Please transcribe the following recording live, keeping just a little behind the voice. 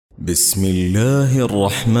بسم الله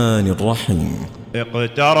الرحمن الرحيم.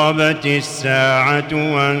 اقتربت الساعة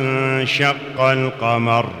وانشق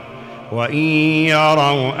القمر وإن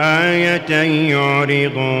يروا آية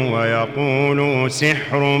يعرضوا ويقولوا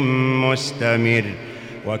سحر مستمر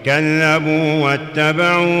وكذبوا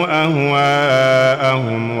واتبعوا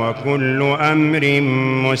أهواءهم وكل أمر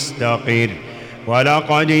مستقر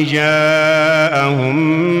ولقد جاءهم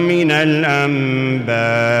من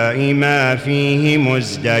الأنباء ما فيه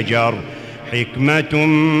مزدجر حكمة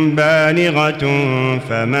بالغة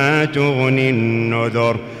فما تغني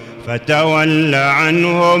النذر فتول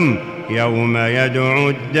عنهم يوم يدعو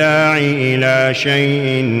الداعي إلى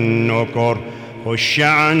شيء نكر خش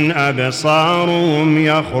عن أبصارهم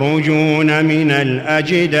يخرجون من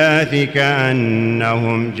الأجداث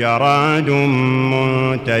كأنهم جراد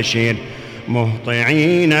منتشر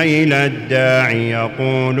مهطعين إلى الداعي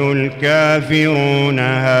يقول الكافرون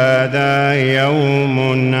هذا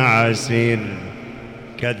يوم عسير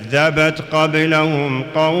كذبت قبلهم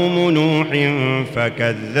قوم نوح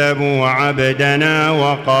فكذبوا عبدنا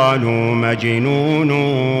وقالوا مجنون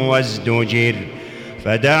وازدجر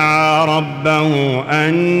فدعا ربه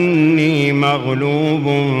أني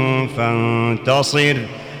مغلوب فانتصر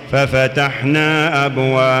ففتحنا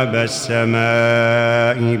أبواب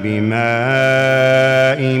السماء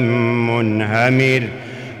بماء منهمر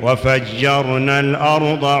وفجرنا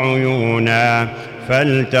الأرض عيونا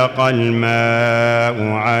فالتقى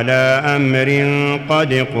الماء على أمر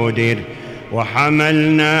قد قدر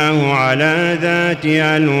وحملناه على ذات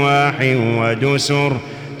ألواح ودسر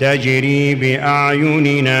تجري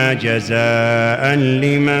بأعيننا جزاء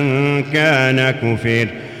لمن كان كفر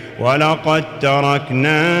ولقد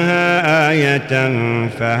تركناها آية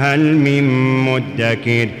فهل من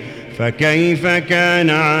مدكر فكيف كان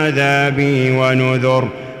عذابي ونذر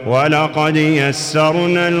ولقد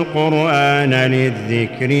يسرنا القرآن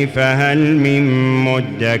للذكر فهل من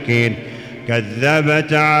مدكر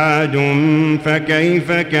كذبت عاد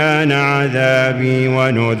فكيف كان عذابي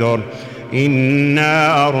ونذر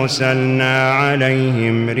إنا أرسلنا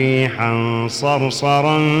عليهم ريحا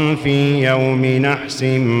صرصرا في يوم نحس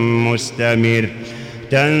مستمر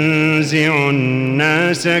تنزع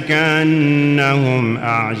الناس كأنهم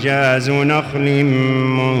أعجاز نخل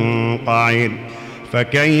منقعر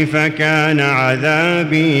فكيف كان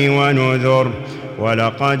عذابي ونذر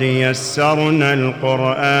ولقد يسرنا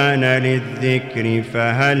القرآن للذكر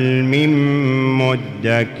فهل من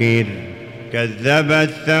مدكر كذبت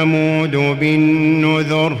ثمود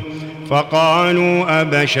بالنذر فقالوا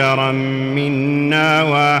أبشرا منا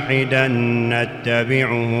واحدا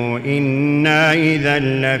نتبعه إنا إذا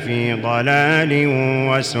لفي ضلال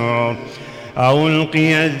وسعر أو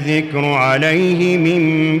ألقي الذكر عليه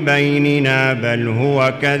من بيننا بل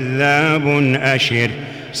هو كذاب أشر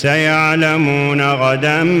سيعلمون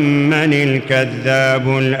غدا من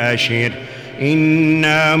الكذاب الأشر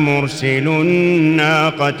إنا مرسل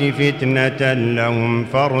الناقة فتنة لهم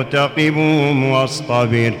فارتقبوهم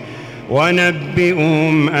واصطبر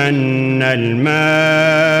ونبئهم أن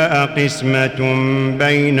الماء قسمة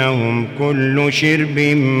بينهم كل شرب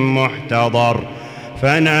محتضر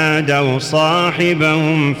فنادوا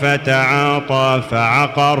صاحبهم فتعاطى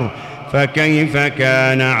فعقر فكيف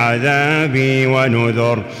كان عذابي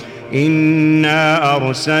ونذر إنا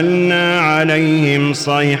أرسلنا عليهم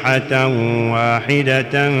صيحة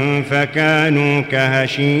واحدة فكانوا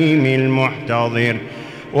كهشيم المحتضر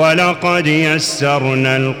ولقد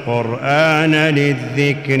يسرنا القرآن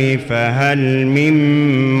للذكر فهل من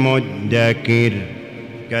مدكر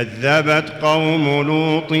كذبت قوم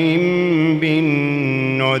لوط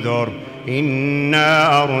بالنذر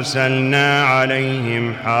إنا أرسلنا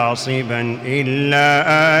عليهم حاصبا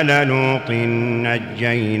إلا آل لوط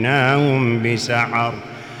نجيناهم بسحر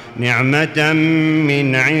نعمة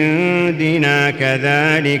من عندنا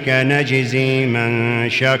كذلك نجزي من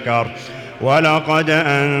شكر ولقد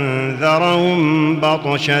أنذرهم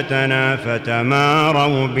بطشتنا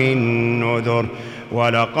فتماروا بالنذر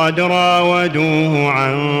ولقد راودوه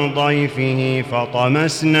عن ضيفه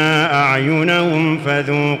فطمسنا أعينهم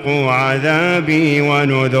فذوقوا عذابي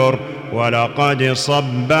ونذر ولقد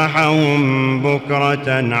صبحهم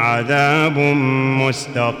بكرة عذاب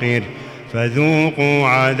مستقر فذوقوا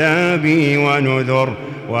عذابي ونذر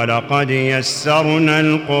ولقد يسرنا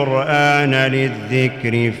القرآن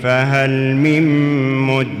للذكر فهل من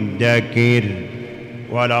مدكر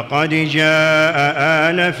ولقد جاء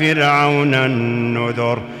آل فرعون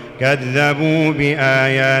النذر كذبوا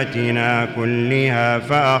بآياتنا كلها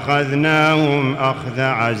فأخذناهم أخذ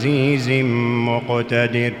عزيز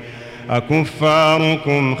مقتدر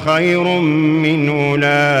أكفاركم خير من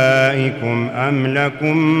أولئكم أم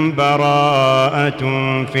لكم براءة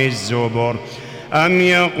في الزبر أم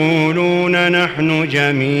يقولون نحن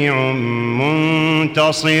جميع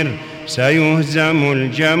منتصر سيهزم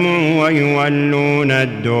الجمع ويولون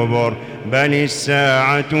الدبر بل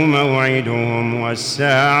الساعة موعدهم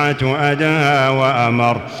والساعة أدهى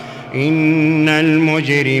وأمر إن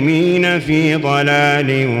المجرمين في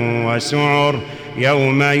ضلال وسعر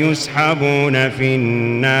يوم يسحبون في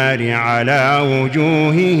النار على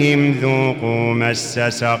وجوههم ذوقوا مس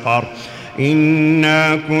سقر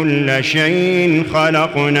إنا كل شيء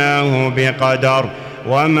خلقناه بقدر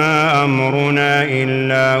وما أمرنا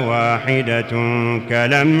إلا واحدة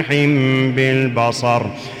كلمح بالبصر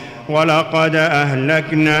ولقد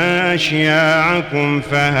أهلكنا أشياعكم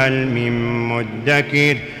فهل من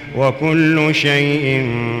مدكر وكل شيء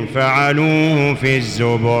فعلوه في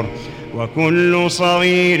الزبر وكل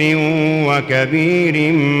صغير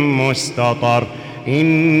وكبير مستطر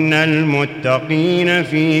إن المتقين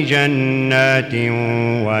في جنات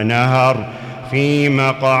ونهر في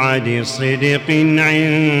مقعد صدق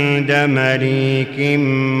عند مليك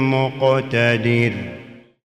مقتدر.